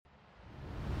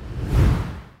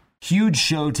Huge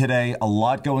show today, a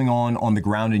lot going on the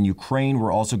ground in Ukraine.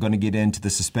 We're also going to get into the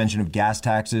suspension of gas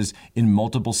taxes in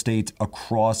multiple states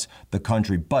across the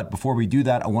country. But before we do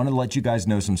that, I want to let you guys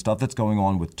know some stuff that's going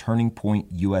on with Turning Point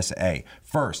USA.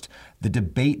 First, the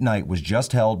debate night was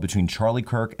just held between Charlie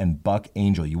Kirk and Buck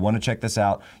Angel. You want to check this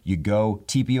out? You go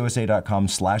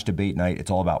tpusa.com/debate night. It's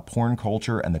all about porn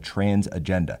culture and the trans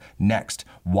agenda. Next,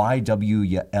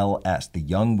 YWLS, the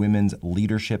Young Women's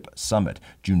Leadership Summit,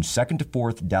 June 2nd to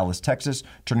 4th, Dallas, Texas,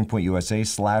 Turning Point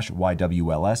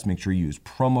USA/YWLS. Make sure you use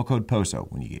promo code POSO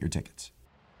when you get your tickets.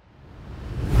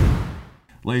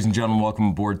 Ladies and gentlemen, welcome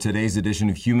aboard today's edition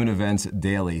of Human Events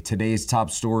Daily. Today's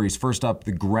top stories. First up,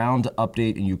 the ground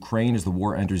update in Ukraine as the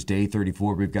war enters day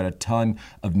 34. We've got a ton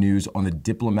of news on the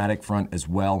diplomatic front as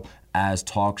well, as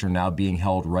talks are now being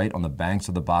held right on the banks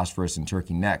of the Bosphorus in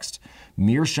Turkey. Next,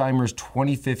 Mearsheimer's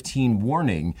 2015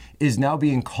 warning is now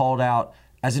being called out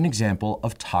as an example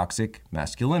of toxic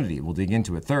masculinity. We'll dig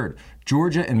into it. Third,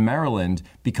 Georgia and Maryland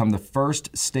become the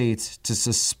first states to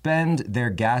suspend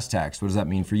their gas tax. What does that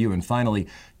mean for you? And finally,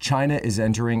 China is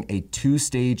entering a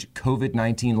 2-stage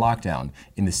COVID-19 lockdown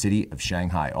in the city of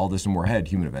Shanghai. All this and more ahead,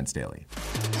 Human Events Daily.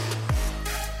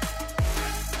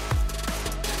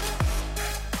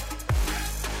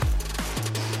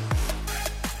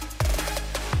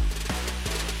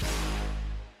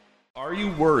 Are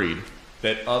you worried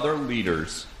that other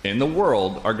leaders in the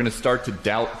world are going to start to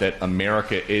doubt that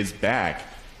America is back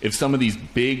if some of these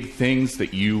big things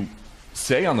that you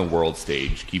say on the world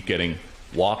stage keep getting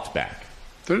walked back?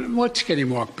 What's getting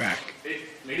walked back? It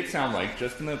made it sound like,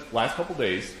 just in the last couple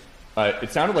days,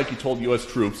 it sounded like you told U.S.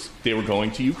 troops they were going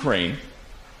to Ukraine.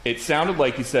 It sounded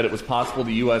like you said it was possible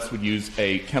the U.S. would use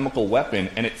a chemical weapon,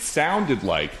 and it sounded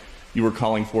like you were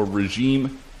calling for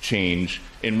regime change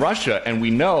in Russia, and we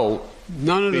know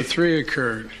none of the three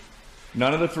occurred.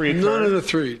 None of the three occurred? None of the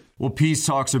three. Well, peace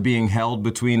talks are being held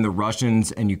between the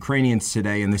Russians and Ukrainians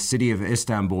today in the city of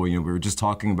Istanbul. We were just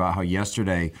talking about how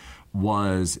yesterday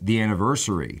was the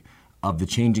anniversary of the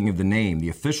changing of the name, the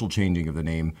official changing of the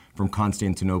name from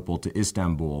Constantinople to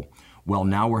Istanbul. Well,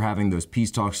 now we're having those peace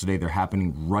talks today. They're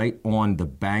happening right on the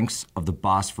banks of the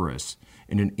Bosphorus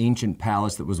in an ancient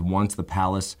palace that was once the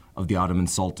palace of the Ottoman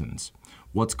sultans.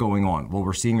 What's going on? Well,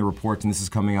 we're seeing the reports, and this is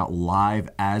coming out live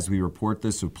as we report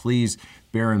this, so please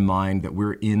bear in mind that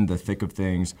we're in the thick of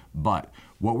things. But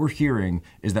what we're hearing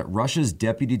is that Russia's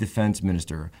deputy defense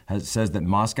minister says that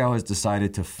Moscow has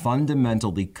decided to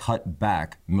fundamentally cut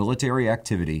back military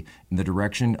activity in the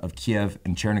direction of Kiev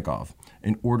and Chernigov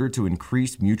in order to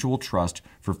increase mutual trust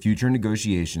for future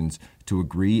negotiations to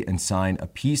agree and sign a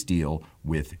peace deal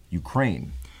with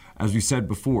Ukraine. As we said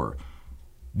before,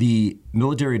 the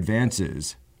military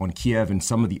advances on Kiev and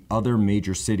some of the other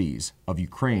major cities of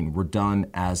Ukraine were done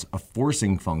as a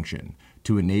forcing function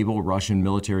to enable Russian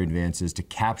military advances to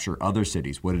capture other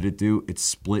cities. What did it do? It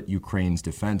split Ukraine's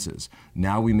defenses.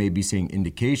 Now we may be seeing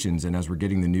indications, and as we're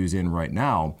getting the news in right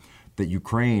now, that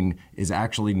Ukraine is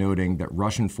actually noting that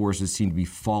Russian forces seem to be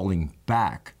falling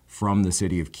back from the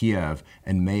city of Kiev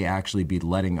and may actually be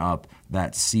letting up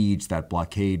that siege, that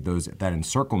blockade, that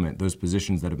encirclement, those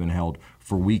positions that have been held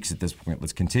for weeks at this point.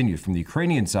 Let's continue. From the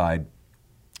Ukrainian side,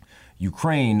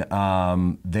 Ukraine,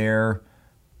 so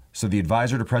the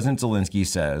advisor to President Zelensky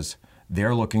says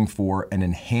they're looking for an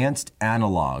enhanced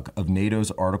analog of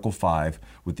NATO's Article 5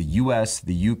 with the U.S.,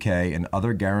 the U.K., and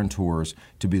other guarantors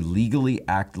to be legally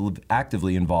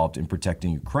actively involved in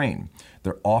protecting Ukraine.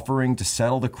 They're offering to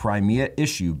settle the Crimea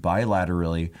issue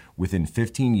bilaterally within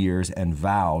 15 years and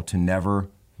vow to never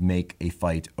make a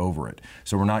fight over it.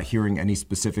 So we're not hearing any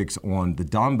specifics on the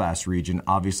Donbass region.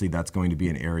 Obviously, that's going to be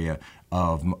an area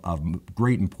of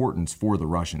great importance for the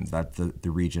Russians. That's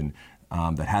the region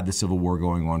that had the civil war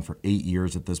going on for 8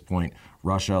 years at this point.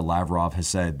 Russia, Lavrov has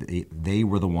said they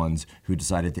were the ones who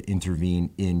decided to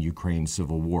intervene in Ukraine's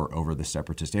civil war over the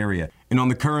separatist area. And on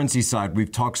the currency side,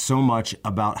 we've talked so much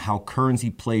about how currency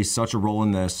plays such a role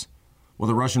in this. Well,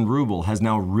 the Russian ruble has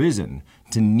now risen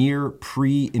to near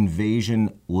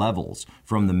pre-invasion levels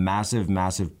from the massive,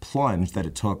 massive plunge that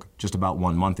it took just about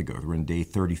 1 month ago. We're in day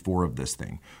 34 of this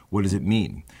thing. What does it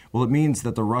mean? Well, it means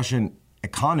that the Russian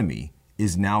economy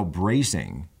is now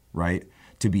bracing, right,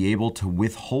 to be able to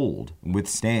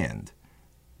withstand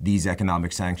these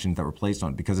economic sanctions that were placed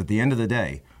on it. Because at the end of the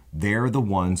day, they're the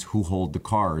ones who hold the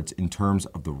cards in terms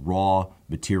of the raw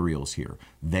materials here.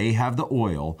 They have the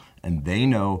oil, and they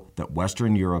know that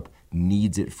Western Europe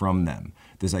needs it from them.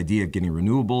 This idea of getting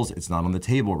renewables, it's not on the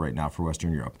table right now for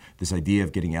Western Europe. This idea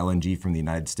of getting LNG from the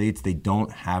United States, they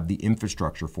don't have the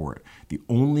infrastructure for it. The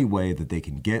only way that they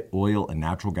can get oil and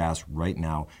natural gas right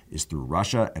now is through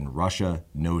Russia, and Russia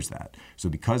knows that. So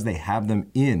because they have them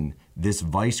in this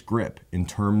vice grip in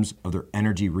terms of their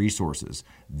energy resources,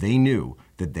 they knew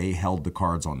that they held the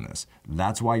cards on this.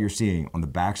 That's why you're seeing on the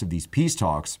backs of these peace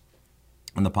talks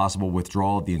and the possible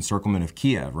withdrawal of the encirclement of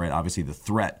Kiev, right? Obviously the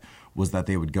threat was that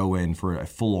they would go in for a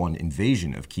full-on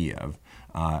invasion of Kiev.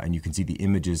 And you can see the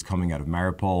images coming out of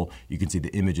Mariupol. You can see the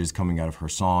images coming out of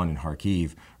Kherson and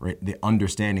Kharkiv, right? The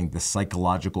understanding the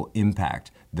psychological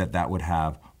impact that that would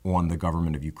have on the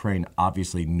government of Ukraine.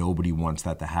 Obviously, nobody wants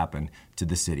that to happen to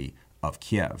the city of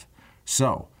Kiev.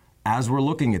 So as we're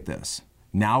looking at this,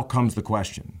 now comes the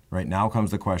question, right? Now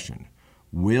comes the question,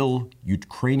 will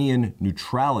Ukrainian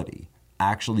neutrality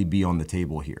actually be on the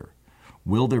table here?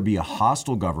 Will there be a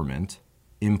hostile government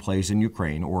in place in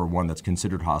Ukraine, or one that's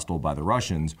considered hostile by the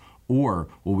Russians, or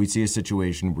will we see a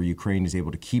situation where Ukraine is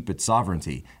able to keep its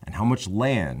sovereignty, and how much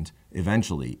land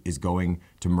eventually is going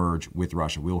to merge with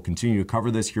Russia? We will continue to cover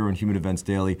this here on Human Events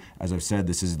Daily. As I've said,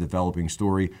 this is a developing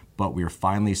story, but we are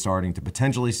finally starting to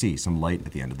potentially see some light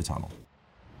at the end of the tunnel.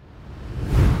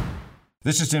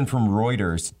 This is in from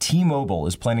Reuters. T-Mobile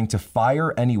is planning to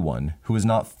fire anyone who is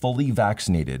not fully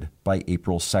vaccinated by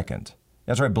April 2nd.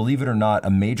 That's right, believe it or not, a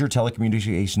major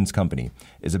telecommunications company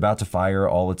is about to fire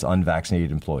all its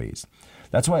unvaccinated employees.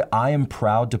 That's why I am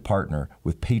proud to partner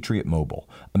with Patriot Mobile,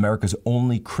 America's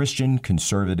only Christian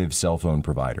conservative cell phone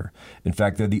provider. In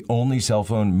fact, they're the only cell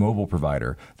phone mobile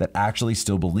provider that actually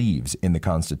still believes in the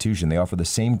Constitution. They offer the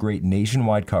same great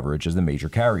nationwide coverage as the major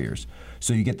carriers.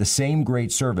 So you get the same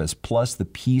great service plus the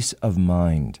peace of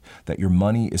mind that your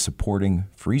money is supporting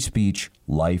free speech,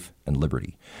 life, and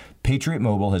liberty. Patriot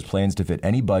Mobile has plans to fit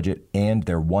any budget, and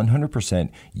their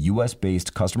 100%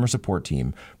 U.S.-based customer support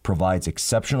team provides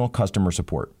exceptional customer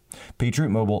support. Patriot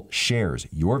Mobile shares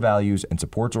your values and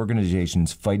supports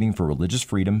organizations fighting for religious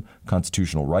freedom,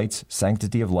 constitutional rights,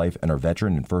 sanctity of life, and our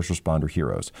veteran and first responder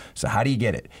heroes. So how do you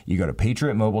get it? You go to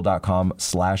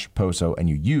patriotmobile.com/POSO and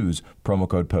you use promo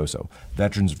code POSO.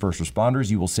 Veterans and first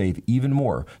responders, you will save even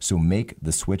more. So make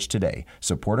the switch today.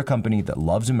 Support a company that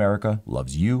loves America,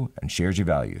 loves you, and shares your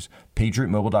values.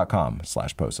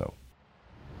 patriotmobile.com/POSO.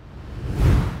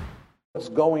 What's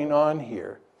going on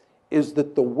here is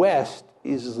that the West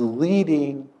is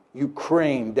leading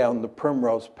Ukraine down the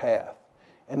primrose path.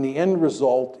 And the end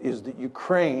result is that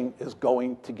Ukraine is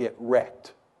going to get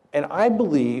wrecked. And I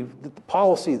believe that the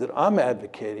policy that I'm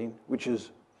advocating, which is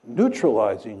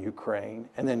neutralizing Ukraine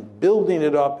and then building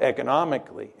it up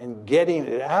economically and getting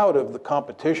it out of the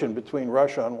competition between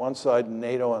Russia on one side and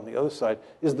NATO on the other side,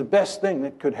 is the best thing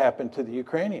that could happen to the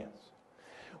Ukrainians.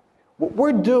 What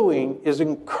we're doing is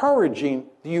encouraging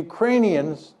the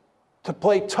Ukrainians to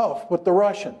play tough with the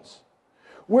Russians.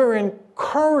 We're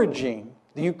encouraging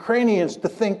the Ukrainians to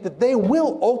think that they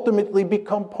will ultimately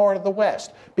become part of the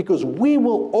West, because we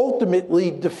will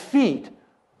ultimately defeat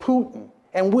Putin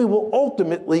and we will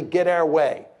ultimately get our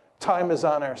way. Time is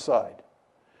on our side.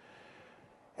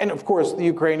 And of course, the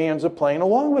Ukrainians are playing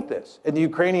along with this. And the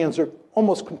Ukrainians are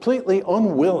almost completely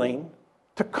unwilling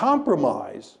to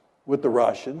compromise with the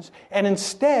Russians and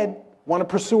instead want to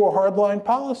pursue a hardline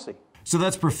policy. So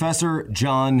that's Professor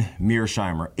John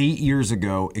Mearsheimer, 8 years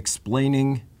ago,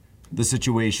 explaining the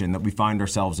situation that we find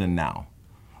ourselves in now.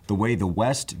 The way the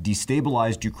West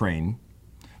destabilized Ukraine,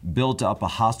 built up a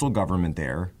hostile government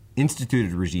there,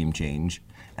 instituted regime change,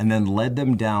 and then led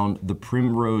them down the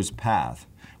primrose path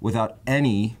without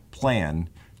any plan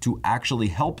to actually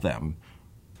help them,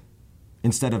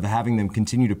 instead of having them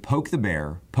continue to poke the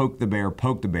bear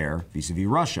vis-a-vis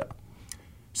Russia.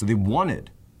 So they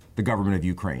wanted the government of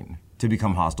Ukraine to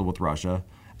become hostile with Russia,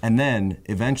 and then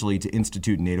eventually to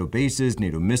institute NATO bases,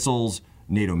 NATO missiles,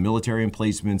 NATO military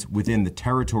emplacements within the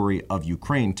territory of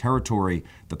Ukraine, territory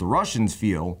that the Russians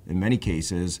feel, in many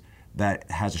cases,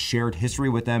 that has a shared history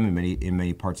with them, in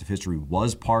many parts of history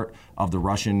was part of the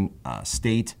Russian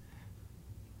state,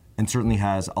 and certainly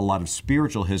has a lot of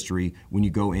spiritual history when you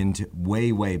go into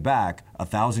way back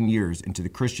 1,000 years into the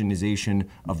Christianization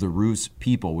of the Rus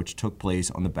people, which took place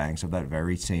on the banks of that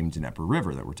very same Dnieper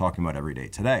River that we're talking about every day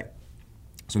today.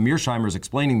 So Mearsheimer is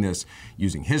explaining this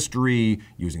using history,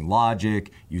 using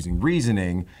logic, using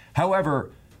reasoning.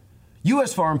 However,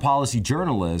 U.S. foreign policy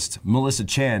journalist Melissa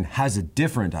Chan has a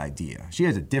different idea. She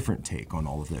has a different take on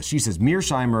all of this. She says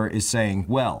Mearsheimer is saying,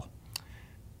 well,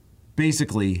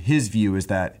 basically his view is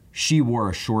that she wore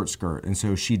a short skirt and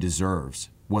so she deserves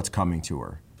what's coming to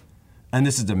her. And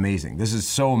this is amazing. This is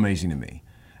so amazing to me.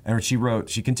 And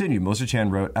she continued, Melissa Chan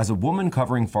wrote, as a woman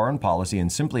covering foreign policy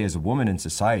and simply as a woman in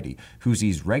society who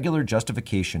sees regular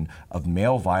justification of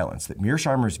male violence, that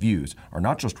Mearsheimer's views are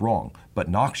not just wrong, but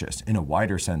noxious in a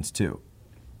wider sense too.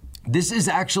 This is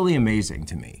actually amazing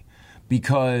to me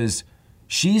because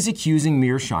she's accusing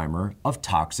Mearsheimer of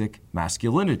toxic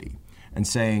masculinity and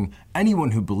saying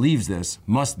anyone who believes this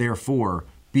must therefore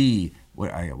be,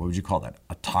 what would you call that,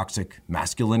 a toxic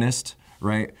masculinist,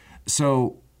 right?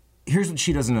 So here's what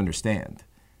she doesn't understand.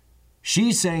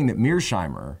 She's saying that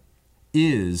Mearsheimer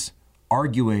is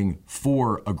arguing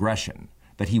for aggression,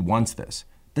 that he wants this.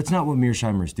 That's not what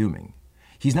Mearsheimer's doing.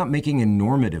 He's not making a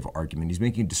normative argument. He's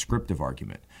making a descriptive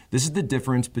argument. This is the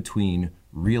difference between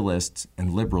realists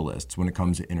and liberalists when it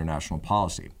comes to international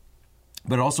policy.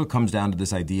 But it also comes down to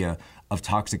this idea of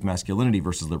toxic masculinity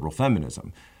versus liberal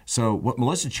feminism. So what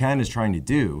Melissa Chan is trying to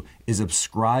do is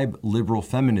ascribe liberal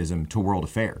feminism to world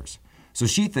affairs. So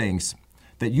she thinks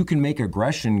that you can make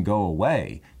aggression go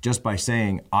away just by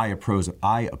saying, I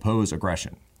oppose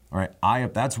aggression. All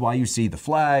right, that's why you see the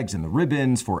flags and the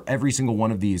ribbons for every single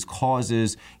one of these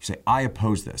causes. You say, I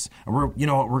oppose this. And we're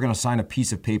going to sign a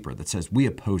piece of paper that says we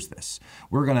oppose this.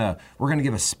 We're going to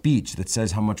give a speech that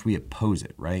says how much we oppose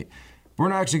it, right? We're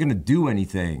not actually going to do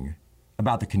anything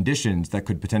about the conditions that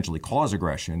could potentially cause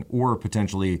aggression or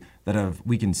potentially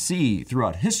we can see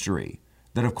throughout history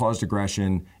that have caused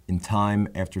aggression in time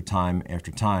after time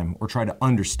after time, or try to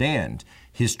understand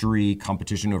history,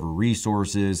 competition over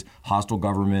resources, hostile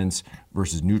governments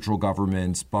versus neutral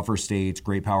governments, buffer states,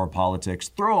 great power politics.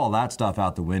 Throw all that stuff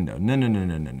out the window.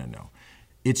 No.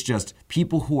 It's just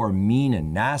people who are mean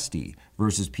and nasty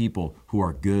versus people who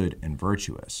are good and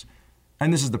virtuous.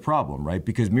 And this is the problem, right?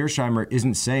 Because Mearsheimer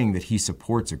isn't saying that he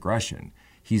supports aggression.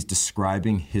 He's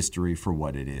describing history for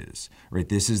what it is, right?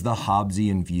 This is the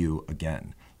Hobbesian view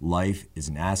again. Life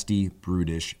is nasty,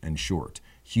 brutish, and short.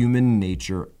 Human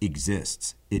nature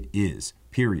exists. It is,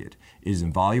 period. It is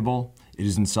inviolable. It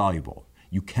is insoluble.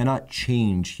 You cannot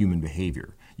change human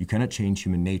behavior. You cannot change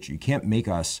human nature. You can't make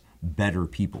us better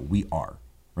people. We are,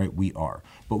 right? We are.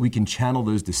 But we can channel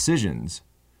those decisions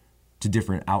to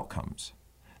different outcomes.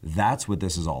 That's what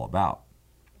this is all about.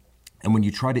 And when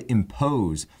you try to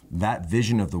impose that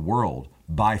vision of the world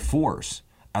by force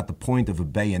at the point of a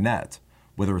bayonet,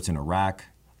 whether it's in Iraq,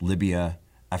 Libya,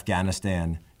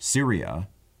 Afghanistan, Syria,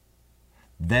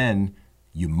 then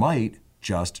you might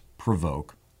just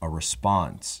provoke a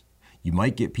response. You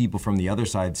might get people from the other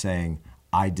side saying,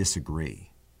 I disagree.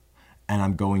 And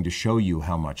I'm going to show you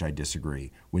how much I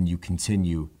disagree when you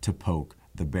continue to poke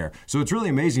the bear. So it's really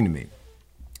amazing to me,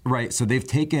 right? So they've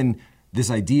taken this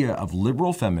idea of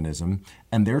liberal feminism,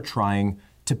 and they're trying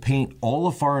to paint all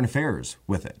of foreign affairs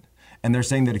with it. And they're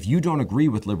saying that if you don't agree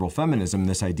with liberal feminism,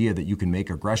 this idea that you can make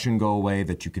aggression go away,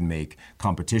 that you can make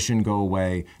competition go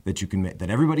away, that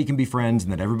everybody can be friends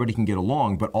and that everybody can get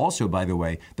along, but also, by the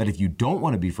way, that if you don't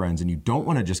want to be friends and you don't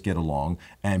want to just get along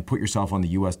and put yourself on the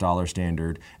US dollar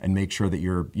standard and make sure that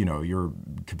you're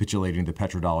capitulating to the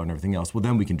petrodollar and everything else, well,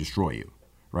 then we can destroy you.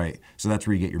 Right? So that's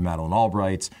where you get your Madeleine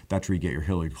Albrights. That's where you get your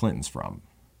Hillary Clintons from,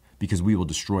 because we will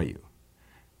destroy you.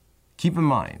 Keep in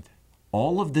mind,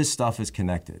 all of this stuff is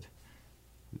connected.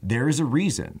 There is a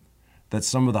reason that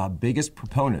some of the biggest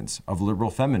proponents of liberal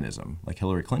feminism, like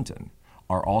Hillary Clinton,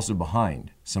 are also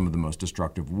behind some of the most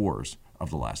destructive wars of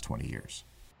the last 20 years.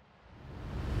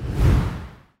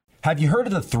 Have you heard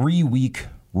of the 3-week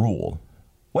rule?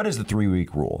 What is the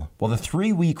 3-week rule? Well, the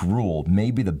 3-week rule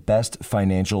may be the best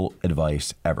financial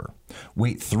advice ever.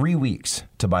 Wait 3 weeks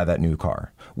to buy that new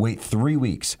car. Wait 3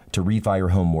 weeks to refi your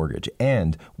home mortgage.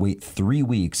 And wait 3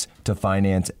 weeks to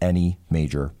finance any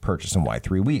major purchase. And why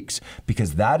 3 weeks?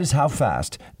 Because that is how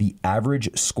fast the average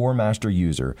ScoreMaster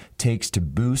user takes to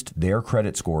boost their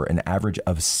credit score an average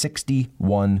of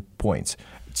 61 points.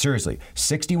 Seriously,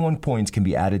 61 points can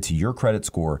be added to your credit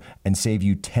score and save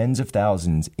you tens of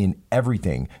thousands in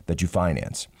everything that you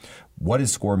finance. What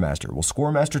is ScoreMaster? Well,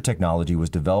 ScoreMaster technology was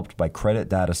developed by credit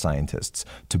data scientists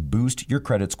to boost your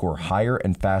credit score higher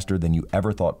and faster than you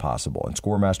ever thought possible. And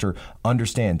ScoreMaster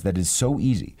understands that it is so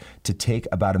easy to take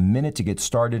about a minute to get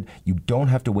started. You don't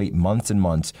have to wait months and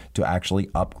months to actually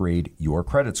upgrade your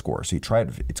credit score. So you try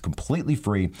it. It's completely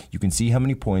free. You can see how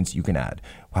many points you can add.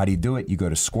 How do you do it? You go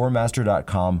to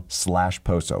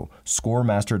scoremaster.com/POSO.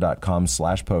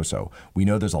 Scoremaster.com/POSO. We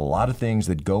know there's a lot of things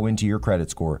that go into your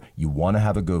credit score. You want to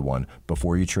have a good one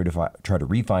before you try to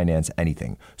refinance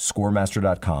anything.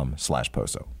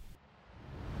 Scoremaster.com/POSO.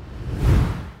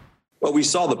 Well, we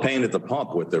saw the pain at the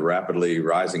pump with the rapidly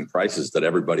rising prices that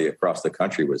everybody across the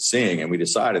country was seeing, and we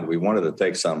decided we wanted to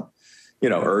take some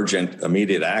urgent,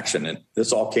 immediate action. And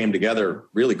this all came together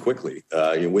really quickly.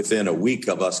 Within a week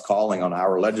of us calling on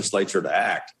our legislature to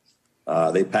act,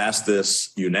 they passed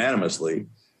this unanimously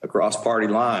across party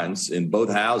lines in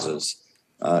both houses.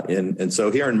 And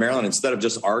so here in Maryland, instead of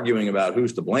just arguing about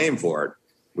who's to blame for it,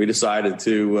 we decided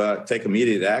to take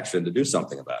immediate action to do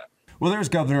something about it. Well, there's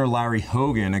Governor Larry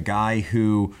Hogan, a guy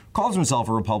who calls himself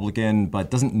a Republican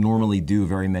but doesn't normally do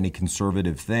very many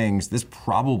conservative things. This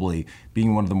probably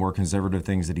being one of the more conservative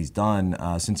things that he's done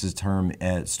since his term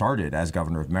started as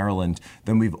governor of Maryland.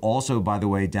 Then we've also, by the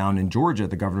way, down in Georgia,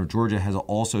 the governor of Georgia has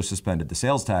also suspended the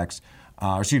sales tax,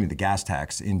 the gas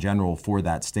tax in general for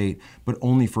that state, but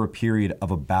only for a period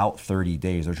of about 30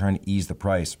 days. They're trying to ease the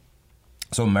price.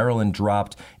 So Maryland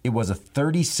dropped, it was a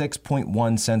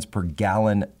 36.1 cents per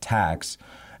gallon tax,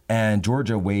 and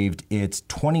Georgia waived its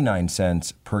 29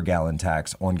 cents per gallon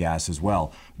tax on gas as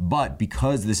well. But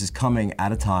because this is coming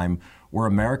at a time where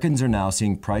Americans are now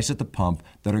seeing prices at the pump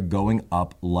that are going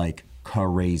up like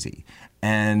crazy.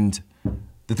 And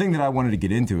the thing that I wanted to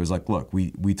get into is look,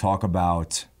 we talk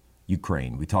about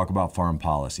Ukraine. We talk about foreign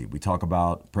policy. We talk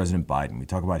about President Biden. We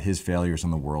talk about his failures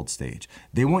on the world stage.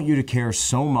 They want you to care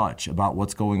so much about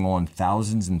what's going on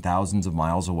thousands and thousands of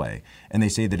miles away, and they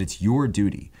say that it's your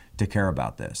duty to care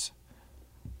about this.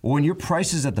 Well, when your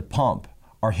prices at the pump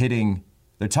are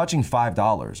they're touching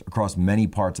 $5 across many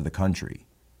parts of the country.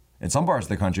 In some parts of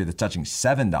the country, they're touching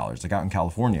 $7. Like out in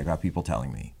California, I got people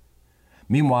telling me.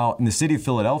 Meanwhile, in the city of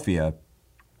Philadelphia,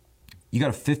 you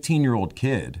got a 15-year-old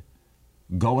kid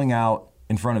going out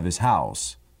in front of his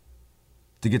house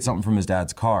to get something from his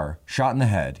dad's car, shot in the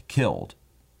head, killed.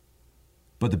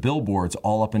 But the billboards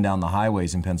all up and down the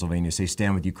highways in Pennsylvania say,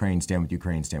 stand with Ukraine, stand with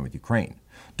Ukraine, stand with Ukraine.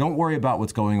 Don't worry about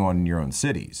what's going on in your own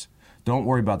cities. Don't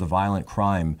worry about the violent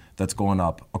crime that's going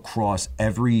up across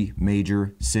every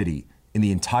major city in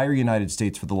the entire United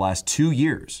States for the last 2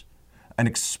 years. An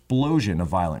explosion of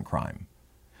violent crime.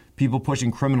 People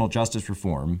pushing criminal justice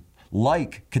reform,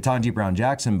 like Ketanji Brown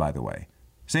Jackson, by the way.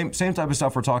 Same type of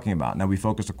stuff we're talking about. Now, we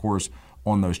focus, of course,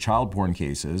 on those child porn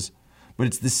cases, but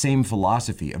it's the same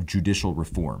philosophy of judicial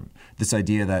reform. This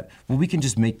idea that, we can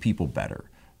just make people better,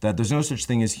 that there's no such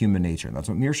thing as human nature. And that's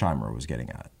what Mearsheimer was getting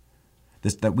at.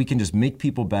 That we can just make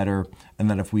people better, and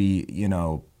that if we,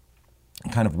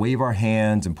 kind of wave our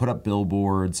hands and put up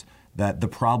billboards, that the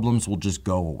problems will just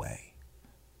go away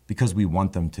because we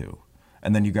want them to.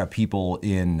 And then you got people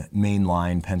in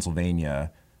mainline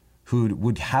Pennsylvania who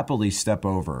would happily step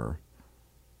over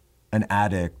an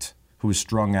addict who was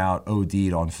strung out,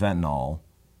 OD'd on fentanyl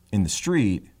in the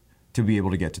street to be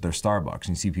able to get to their Starbucks. And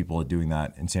you see people doing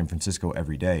that in San Francisco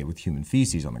every day with human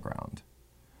feces on the ground.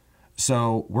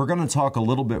 So we're going to talk a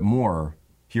little bit more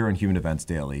here on Human Events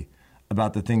Daily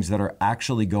about the things that are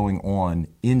actually going on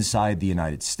inside the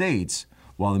United States,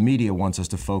 while the media wants us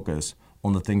to focus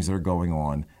on the things that are going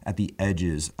on at the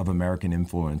edges of American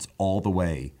influence all the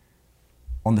way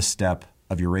on the steppe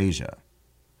of Eurasia.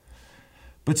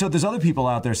 But so there's other people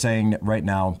out there saying right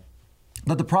now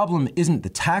that the problem isn't the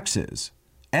taxes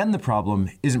and the problem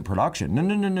isn't production.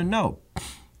 No.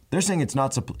 They're saying it's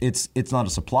not a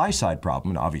supply side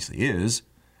problem. It obviously is.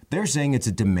 They're saying it's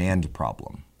a demand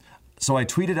problem. So I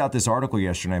tweeted out this article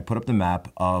yesterday. I put up the map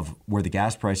of where the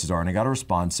gas prices are, and I got a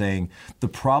response saying the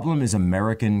problem is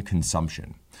American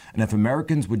consumption. And if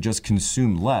Americans would just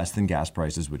consume less, then gas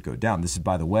prices would go down. This is,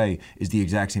 by the way, is the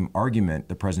exact same argument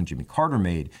that President Jimmy Carter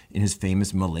made in his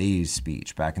famous Malaise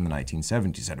speech back in the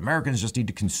 1970s. He said, Americans just need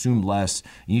to consume less.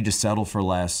 You need to settle for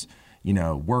less.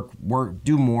 Work,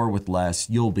 do more with less.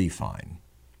 You'll be fine.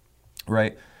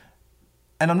 Right?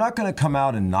 And I'm not going to come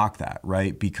out and knock that,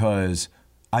 right? Because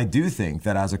I do think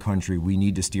that as a country, we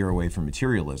need to steer away from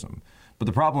materialism. But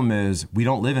the problem is we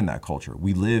don't live in that culture.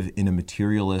 We live in a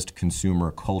materialist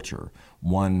consumer culture,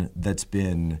 one that's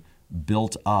been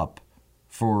built up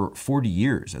for 40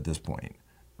 years at this point,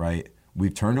 right?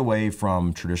 We've turned away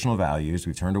from traditional values.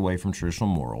 We've turned away from traditional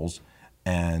morals.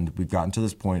 And we've gotten to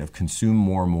this point of consume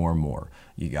more.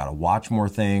 You got to watch more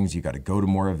things. You got to go to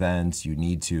more events. You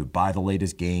need to buy the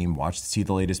latest game, see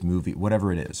the latest movie,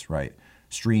 whatever it is, right?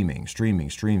 Streaming,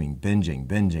 binging.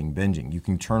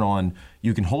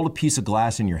 You can hold a piece of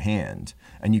glass in your hand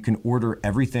and you can order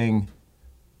everything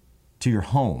to your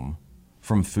home,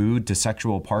 from food to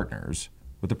sexual partners,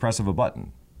 with the press of a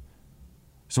button.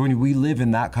 So when we live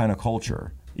in that kind of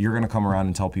culture, you're going to come around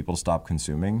and tell people to stop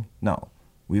consuming? No.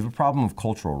 We have a problem of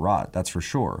cultural rot, that's for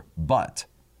sure. But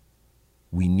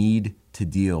we need to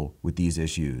deal with these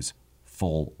issues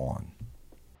full on.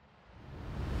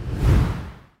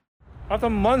 After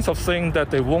months of saying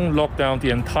that they won't lock down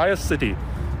the entire city,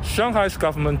 Shanghai's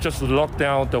government just locked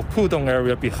down the Pudong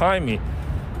area behind me.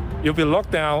 It'll be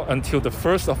locked down until the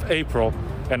 1st of April,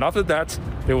 and after that,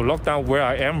 they will lock down where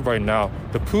I am right now,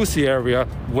 the Puxi area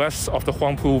west of the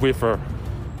Huangpu River.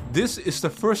 This is the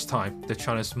first time that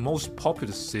China's most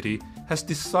populous city has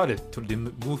decided to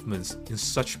limit movements in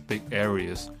such big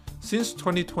areas. Since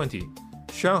 2020,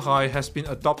 Shanghai has been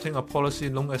adopting a policy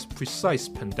known as precise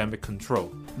pandemic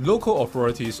control. Local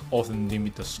authorities often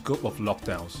limit the scope of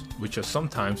lockdowns, which are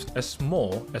sometimes as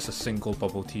small as a single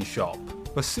bubble tea shop.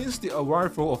 But since the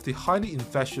arrival of the highly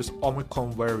infectious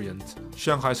Omicron variant,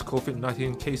 Shanghai's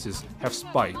COVID-19 cases have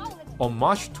spiked. On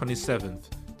March 27th,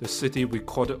 the city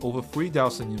recorded over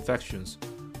 3,000 infections,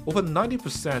 over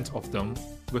 90% of them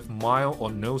with mild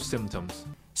or no symptoms.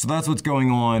 So that's what's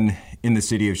going on in the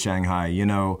city of Shanghai. You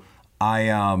know,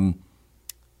 I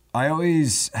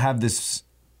always have this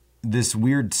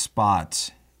weird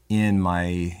spot in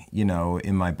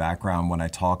my background when I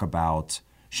talk about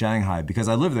Shanghai, because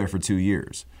I lived there for 2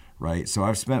 years, right? So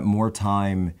I've spent more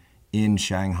time in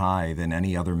Shanghai than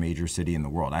any other major city in the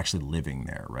world, actually living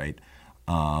there, right?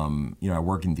 I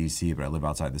work in DC, but I live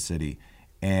outside the city.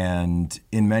 And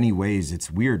in many ways, it's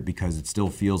weird because it still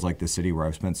feels like the city where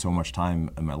I've spent so much time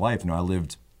in my life. I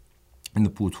lived in the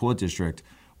Putuo district,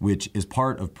 which is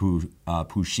part of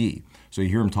Puxi. So you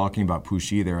hear him talking about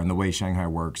Puxi there, and the way Shanghai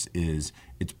works is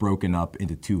it's broken up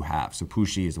into two halves. So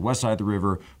Puxi is the west side of the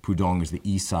river, Pudong is the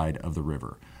east side of the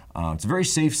river. It's a very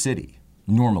safe city,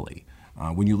 normally.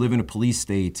 When you live in a police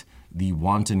state, the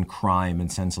wanton crime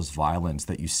and senseless violence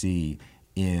that you see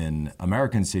in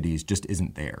American cities just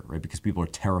isn't there, right? Because people are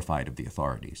terrified of the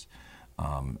authorities.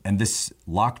 And this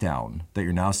lockdown that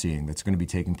you're now seeing that's going to be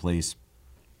taking place,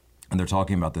 and they're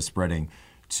talking about this spreading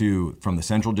from the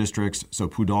central districts. So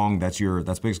Pudong,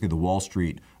 that's basically the Wall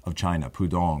Street of China,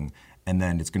 Pudong. And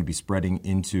then it's going to be spreading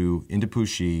into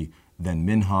Puxi, then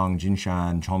Minhang,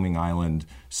 Jinshan, Chongming Island.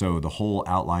 So the whole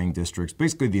outlying districts,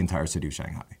 basically the entire city of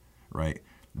Shanghai, right?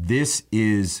 This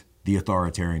is the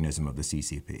authoritarianism of the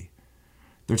CCP.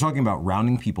 They're talking about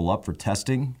rounding people up for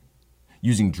testing,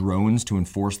 using drones to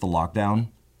enforce the lockdown.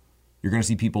 You're going to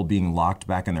see people being locked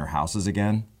back in their houses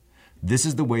again. This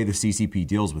is the way the CCP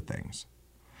deals with things.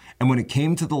 And when it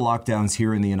came to the lockdowns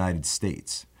here in the United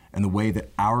States and the way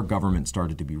that our government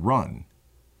started to be run,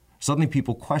 suddenly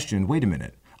people questioned, wait a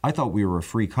minute, I thought we were a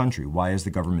free country. Why is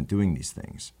the government doing these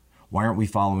things? Why aren't we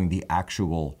following the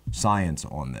actual science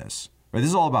on this? Right, this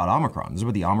is all about Omicron. This is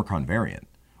about the Omicron variant.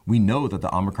 We know that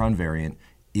the Omicron variant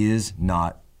is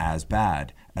not as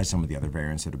bad as some of the other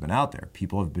variants that have been out there.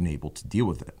 People have been able to deal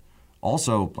with it.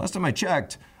 Also, last time I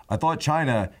checked, I thought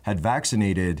China had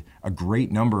vaccinated a great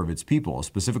number of its people,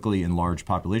 specifically in large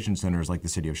population centers like the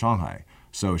city of Shanghai.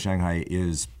 So Shanghai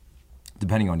is,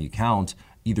 depending on the count,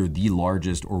 either the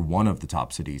largest or one of the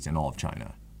top cities in all of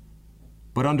China.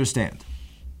 But understand,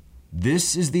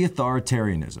 this is the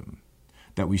authoritarianism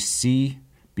that we see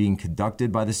being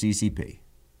conducted by the CCP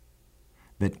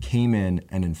that came in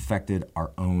and infected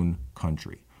our own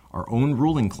country, our own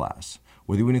ruling class,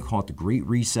 whether you want to call it the Great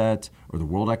Reset or the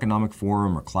World Economic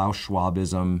Forum or Klaus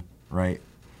Schwabism, right?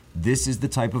 This is the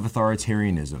type of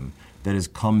authoritarianism that has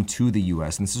come to the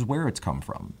U.S., and this is where it's come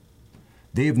from.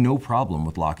 They have no problem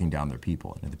with locking down their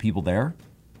people. And the people there,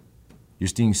 you're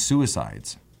seeing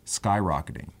suicides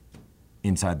skyrocketing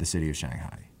inside the city of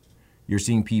Shanghai. You're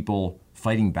seeing people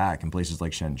fighting back in places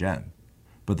like Shenzhen,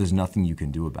 but there's nothing you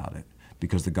can do about it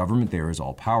because the government there is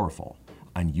all powerful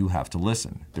and you have to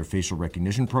listen. Their facial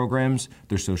recognition programs,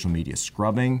 their social media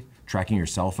scrubbing, tracking your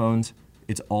cell phones,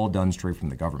 it's all done straight from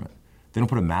the government. They don't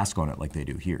put a mask on it like they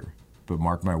do here, but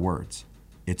mark my words,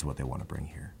 it's what they want to bring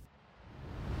here.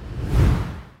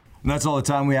 And that's all the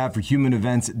time we have for Human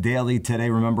Events Daily today.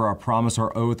 Remember our promise,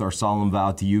 our oath, our solemn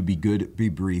vow to you, be good, be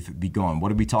brief, be gone. What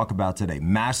did we talk about today?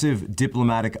 Massive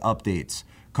diplomatic updates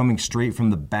coming straight from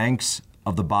the banks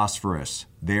of the Bosphorus,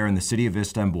 there in the city of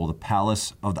Istanbul, the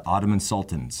palace of the Ottoman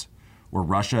sultans, where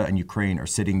Russia and Ukraine are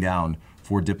sitting down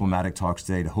for diplomatic talks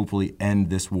today to hopefully end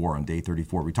this war on day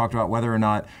 34. We talked about whether or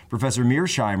not Professor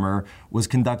Mearsheimer was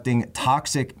conducting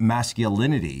toxic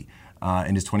masculinity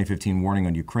in his 2015 warning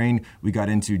on Ukraine. We got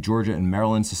into Georgia and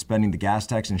Maryland suspending the gas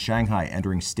tax, and Shanghai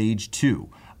entering stage 2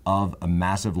 of a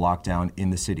massive lockdown in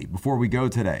the city. Before we go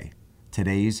today,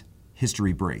 today's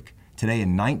history break. Today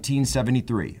in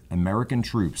 1973, American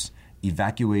troops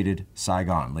evacuated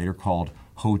Saigon, later called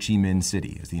Ho Chi Minh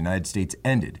City, as the United States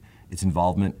ended its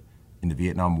involvement in the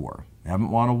Vietnam War. We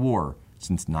haven't won a war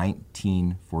since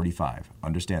 1945.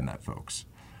 Understand that, folks.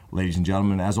 Ladies and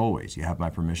gentlemen, as always, you have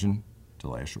my permission to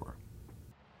lay ashore.